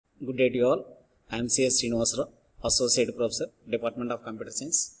Good day to you all. I am C.S. Srinivasarao, Associate Professor, Department of Computer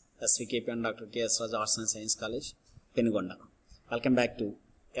Science, SVKP and Dr. K.S. Raj Arts and Science College, Penugonda. Welcome back to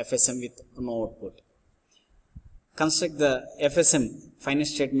FSM with no output. Construct the FSM finite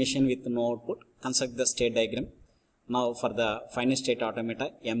state machine with no output. Construct the state diagram. Now for the finite state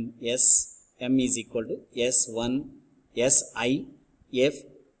automata, M is equal to S1, Si, F,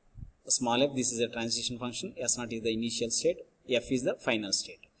 small f, this is a transition function, S0 is the initial state, F is the final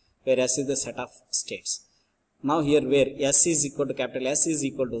state, where S is the set of states. Now here where S is equal to capital S is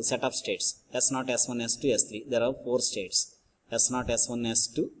equal to set of states, S0, S1, S2, S3, there are 4 states, S0, S1,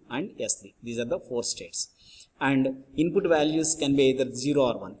 S2 and S3, these are the 4 states. And input values can be either 0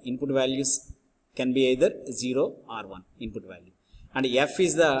 or 1, input values can be either 0 or 1 input value. And F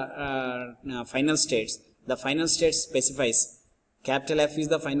is the final states, the final state specifies capital F is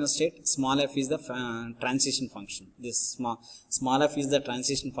the final state, small f is the transition function. This small f is the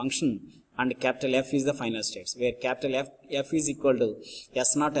transition function and capital F is the final states, where capital F is equal to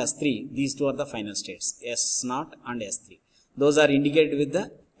S0, S3, these two are the final states, S0 and S3. Those are indicated with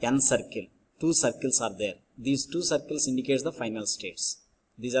the N circle. 2 circles are there. These 2 circles indicates the final states.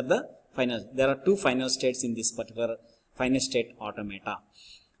 These are the final. There are 2 final states in this particular finite state automata.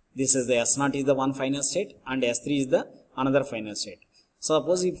 This is the S0 is the one final state and S3 is the another final state. So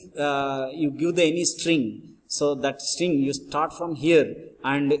suppose if you give the any string, so that string you start from here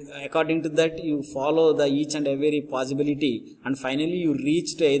and according to that you follow the each and every possibility and finally you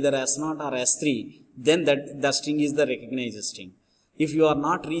reach to either S0 or S3, then that the string is the recognized string. If you are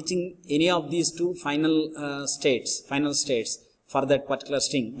not reaching any of these 2 final states for that particular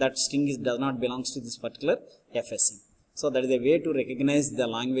string, that string does not belongs to this particular FSM. So that is the way to recognize the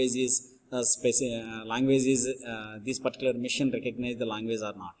language is this particular machine recognize the language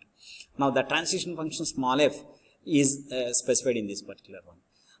or not. Now the transition function small f is specified in this particular one.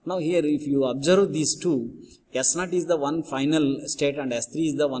 Now here if you observe these 2, S0 is the one final state and S3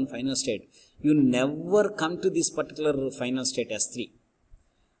 is the one final state, you never come to this particular final state S3.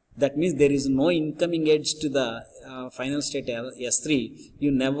 That means there is no incoming edge to the final state S3,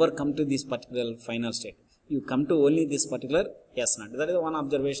 you never come to this particular final state. You come to only this particular S0. That is one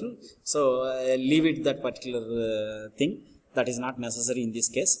observation. So leave it that particular thing. That is not necessary in this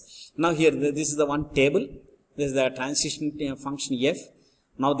case. Now here this is the one table. This is the transition function F.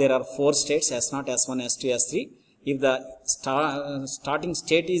 Now there are 4 states, S0, S1, S2, S3. If the starting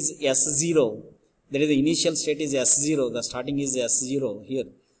state is S0, that is the initial state is S0, the starting is S0 here.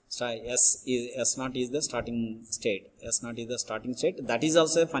 S0 is the starting state. S0 is the starting state. That is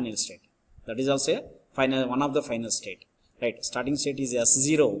also a final state. That is also a final, one of the final state, right? Starting state is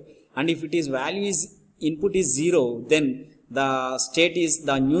S0, and if it is value is input is 0, then the state is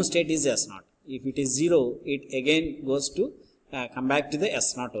the new state is S0. If it is 0, it again goes to come back to the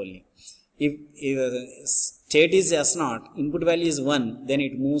S0 only. If state is S0, input value is 1, then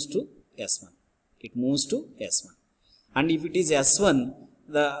it moves to S1. It moves to S1. And if it is S1,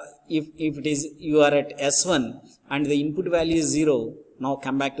 if it is you are at S1 and the input value is 0, now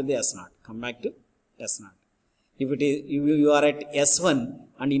come back to the S0. Come back to S0. If it is you are at S1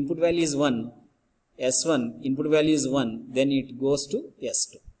 and input value is 1, S1 input value is 1, then it goes to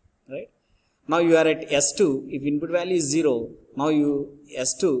S2, right? Now you are at S2, if input value is 0, now you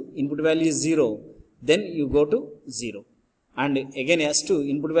S2 input value is 0, then you go to 0, and again S2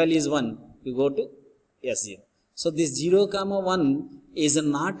 input value is 1, you go to S0. So this 0, 1 is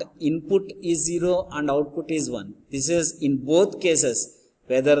not input is 0 and output is 1. This is in both cases.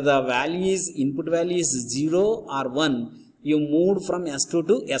 Whether the value is input value is 0 or 1, you moved from S2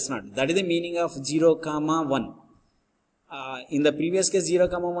 to S0. That is the meaning of 0, 1. In the previous case 0,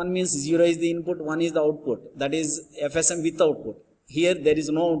 1 means 0 is the input, 1 is the output. That is FSM with output. Here there is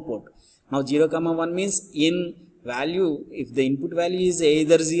no output. Now 0, 1 means in value, if the input value is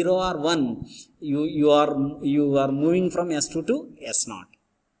either 0 or 1, you are moving from S2 to S0.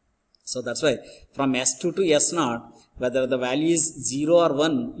 So that's why from S2 to S0, whether the value is 0 or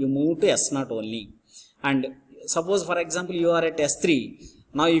 1, you move to S0 only. And suppose for example you are at S3,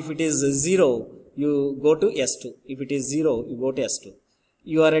 now if it is 0, you go to S2. If it is 0, you go to S2.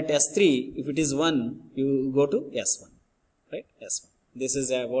 You are at S3, if it is 1, you go to S1. Right? S1. This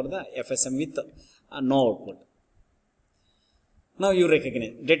is about the FSM with no output. Now you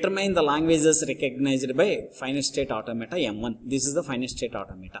recognize, determine the languages recognized by finite state automata M1. This is the finite state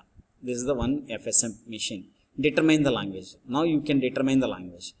automata. This is the one FSM machine. Determine the language. Now you can determine the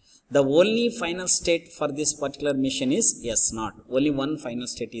language. The only final state for this particular machine is S0. Only one final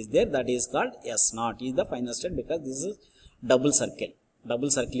state is there, that is called S0 is the final state, because this is double circle.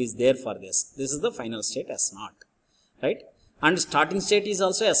 Double circle is there for this. This is the final state S0. Right? and starting state is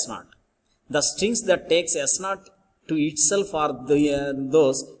also S0. The strings that takes S0 to itself are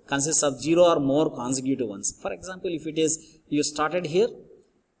those consists of 0 or more consecutive ones. For example, if it is you started here,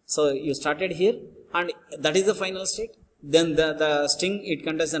 so you started here and that is the final state, then the string it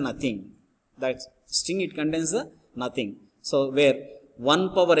contains the nothing. That string it contains the nothing. So where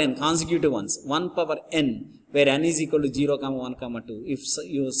 1 power n consecutive ones, 1 power n, where n is equal to 0, 1, 2. If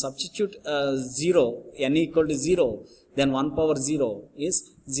you substitute 0, n equal to 0, then 1 power 0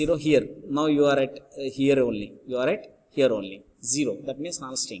 is 0 here. Now you are at here only. You are at here only. 0. That means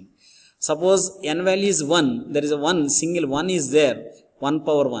null string. Suppose n value is 1. There is a 1, single 1 is there. 1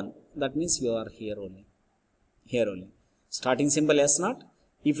 power 1. That means you are here only. Here only. Starting symbol S0.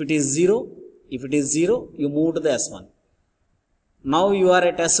 If it is 0, you move to the S1. Now you are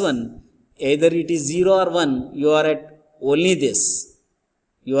at S1. Either it is 0 or 1. You are at only this.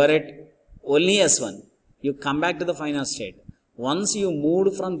 You are at only S1. You come back to the final state. Once you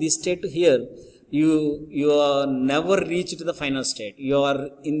moved from this state to here, you are never reached to the final state. You are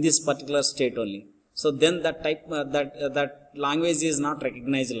in this particular state only. So then that type that language is not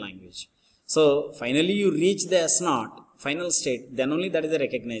recognized language. So finally you reach the S0 final state, then only that is the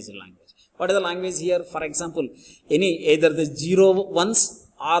recognized language. What is the language here? For example, either the 0 ones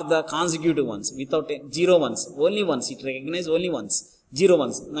or the consecutive ones without 0 ones, only ones. It recognizes only ones. 0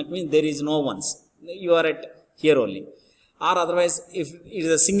 ones. That means there is no ones. You are at here only. Or otherwise, if it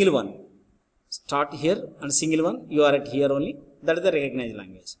is a single one, start here and single one, you are at here only. That is the recognized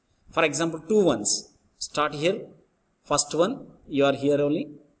language. For example, 2 ones, start here. First one, you are here only.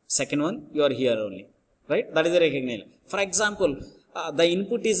 Second one, you are here only. Right? That is the recognized. For example, the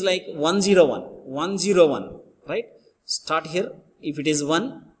input is like 101, 101. Right? Start here. If it is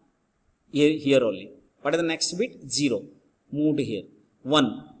 1, here only. What is the next bit? 0. Move to here.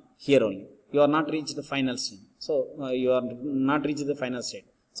 1, here only. You are not reached the final state. So, you are not reached the final state.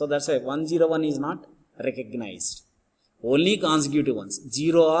 So, that's why 101 is not recognized. Only consecutive ones.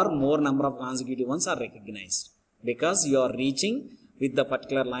 0 or more number of consecutive ones are recognized. Because you are reaching with the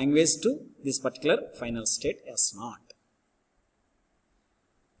particular language to this particular final state S0.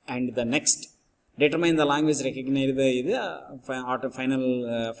 And the next, determine the language recognized by the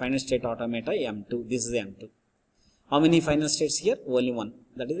final state automata M2. This is the M2. How many final states here? Only one.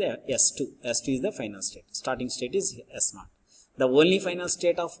 That is the S2. S2 is the final state. Starting state is S0. The only final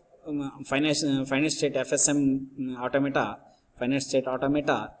state of finite state FSM automata, finite state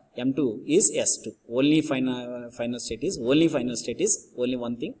automata M2 is S2. Only final state is only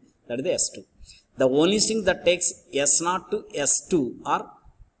one thing. That is the S2. The only thing that takes S0 to S2 or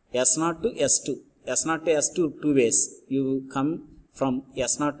S0 to S2. S0 to S2 two ways. You come from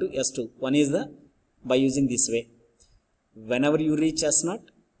S0 to S2. One is by using this way. Whenever you reach S0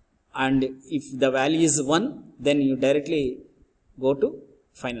 and if the value is 1, then you directly go to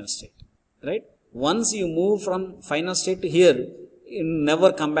final state. Right? Once you move from final state to here, you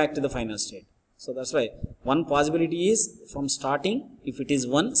never come back to the final state. So that's why one possibility is from starting, if it is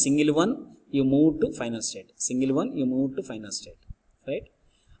 1, single 1, you move to final state. Single 1, you move to final state. Right?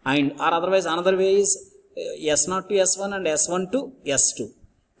 And or otherwise another way is S0 to S1 and S1 to S2.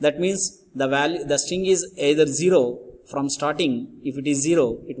 That means the string is either 0 from starting. If it is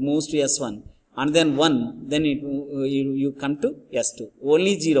 0, it moves to S1, and then 1, then you come to S2.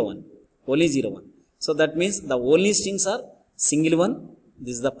 Only 0 1. Only 0 1. So that means the only strings are single 1,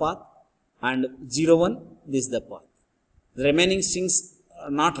 this is the path, and 0 1, this is the path. The remaining strings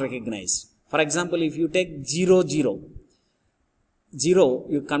are not recognized. For example, if you take 0 0, 0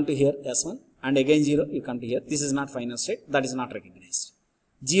 you come to here S1, and again 0 you come to here. This is not final state. That is not recognized.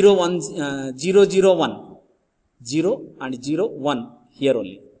 0 1 0 0 1, 0 and 0 1 here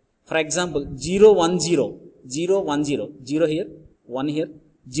only. For example, 0 1 0, 0 1 0, 0 here, 1 here,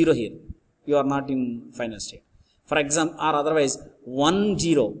 0 here. You are not in final state. For example, or otherwise 1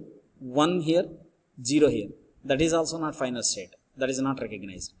 0, 1 here, 0 here. That is also not final state. That is not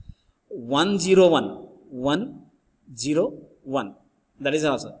recognized. 1 0 1, 1 0 1. That is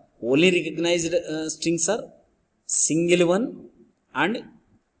also only recognized strings are single 1 and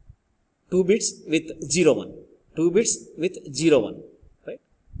 2 bits with 0 1. 2 bits with 0 1. Right?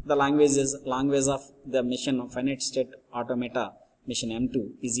 The language of the machine of finite state automata machine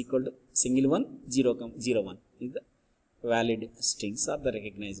M2 is equal to single 1 0 0 1 is the valid strings or the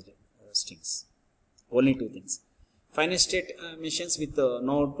recognized strings. Only two things. Finite state machines with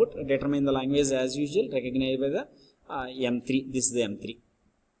no output determine the language as usual, recognized by the M3. This is the M3.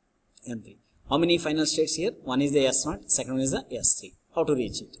 How many final states here? One is the S0, second one is the S3. How to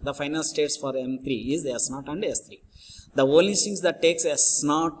reach it? The final states for M3 is the S0 and S3. The only strings that takes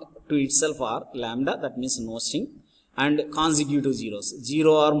S0 to itself are lambda, that means no string, and consecutive zeros,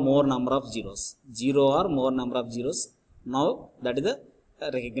 0 or more number of zeros, 0 or more number of zeros. Now that is the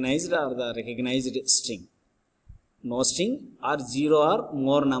recognized or the recognized string. No string or 0 or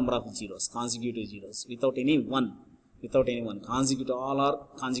more number of zeros, consecutive zeros, without any one, consecutive, all are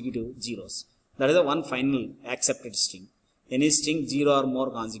consecutive zeros. That is the one final accepted string. Any string 0 or more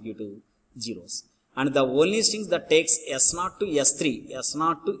consecutive zeros. And the only strings that takes S0 to S3,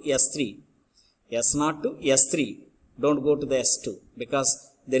 S0 to S3, S0 to S3, don't go to the S2 because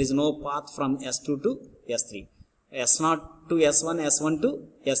there is no path from S2 to S3. S0 to S1, S1 to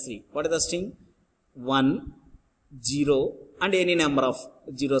S3. What is the string? 1, 0 and any number of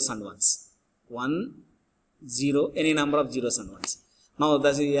zeros and ones. 1, 0, any number of zeros and ones. Now the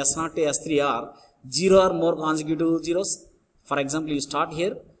S0 to S3 are 0 or more consecutive zeros. For example, you start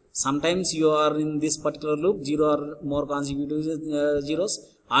here. Sometimes you are in this particular loop, 0 or more consecutive zeros,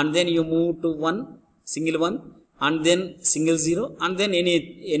 and then you move to 1, single 1, and then single 0, and then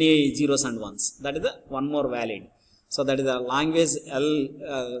any zeros and ones. That is the one more valid. So that is the language L.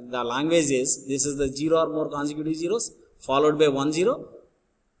 The language is, this is the 0 or more consecutive zeros followed by 1 0,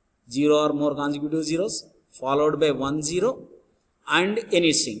 0 or more consecutive zeros followed by 1 0, and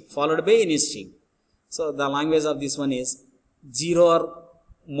any string followed by any string. So the language of this one is 0 or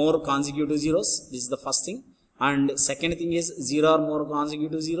more consecutive zeros. This is the first thing. And second thing is 0 or more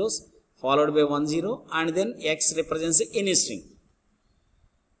consecutive zeros followed by 1 0, and then X represents any string.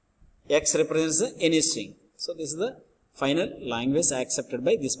 X represents any string. So this is the final language accepted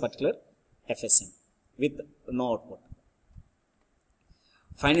by this particular FSM with no output.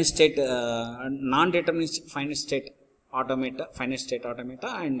 Finite state, non-deterministic finite state automata,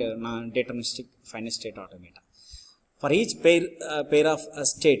 and non-deterministic finite state automata. For each pair of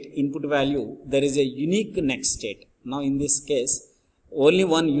state input value, there is a unique next state. Now in this case, only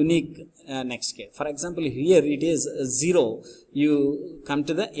one unique next state. For example, here it is 0. You come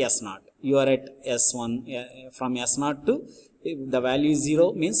to the S0. You are at S1. From S0 to the value is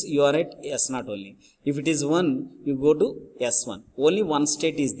 0 means you are at S0 only. If it is 1, you go to S1. Only one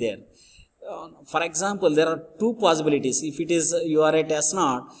state is there. For example, there are two possibilities. If it is you are at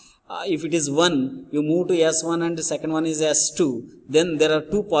S0. If it is 1, you move to S1 and the second one is S2, then there are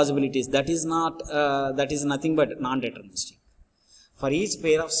two possibilities. That is not, that is nothing but non-deterministic. For each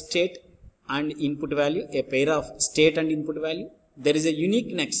pair of state and input value, a pair of state and input value, there is a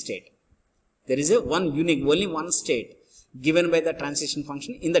unique next state. There is a only one state given by the transition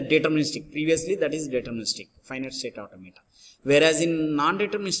function in the deterministic. Previously that is deterministic, finite state automata. Whereas in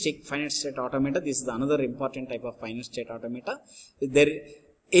non-deterministic finite state automata, this is another important type of finite state automata. There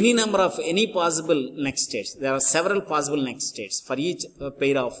any number of any possible next states. There are several possible next states for each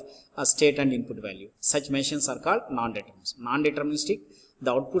pair of state and input value. Such machines are called non-deterministic. Non-deterministic,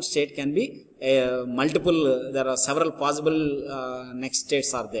 the output state can be multiple. There are several possible next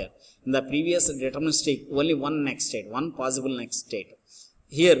states are there. In the previous deterministic, only one next state, one possible next state.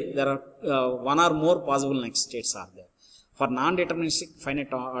 Here there are one or more possible next states are there. For non-deterministic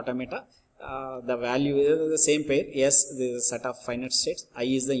finite automata, the value is the same pair. S the set of finite states. I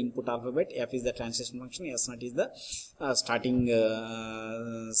is the input alphabet. F is the transition function. S0 is the starting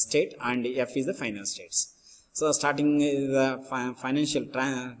state, and F is the final states. So starting the financial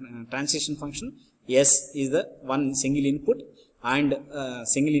transition function. S is the one single input and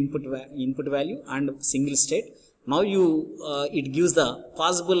single input value and single state. Now you it gives the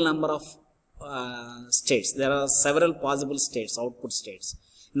possible number of states. There are several possible states, output states.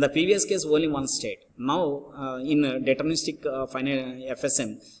 In the previous case, only one state. Now, in deterministic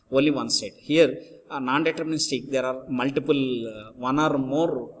FSM, only one state. Here, non-deterministic, there are multiple, one or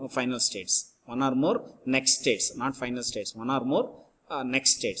more final states, one or more next states, not final states, one or more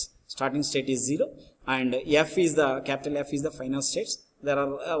next states. Starting state is 0, and F is the capital F is the final states. There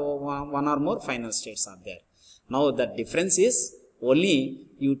are one or more final states are there. Now, the difference is only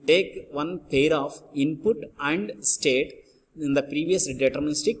you take one pair of input and state. In the previous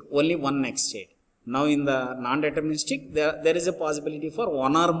deterministic, only one next state. Now in the non-deterministic, there is a possibility for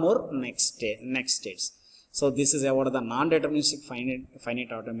one or more next states. So this is about the non-deterministic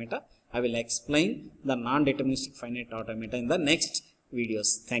finite automata. I will explain the non-deterministic finite automata in the next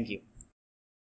videos. Thank you.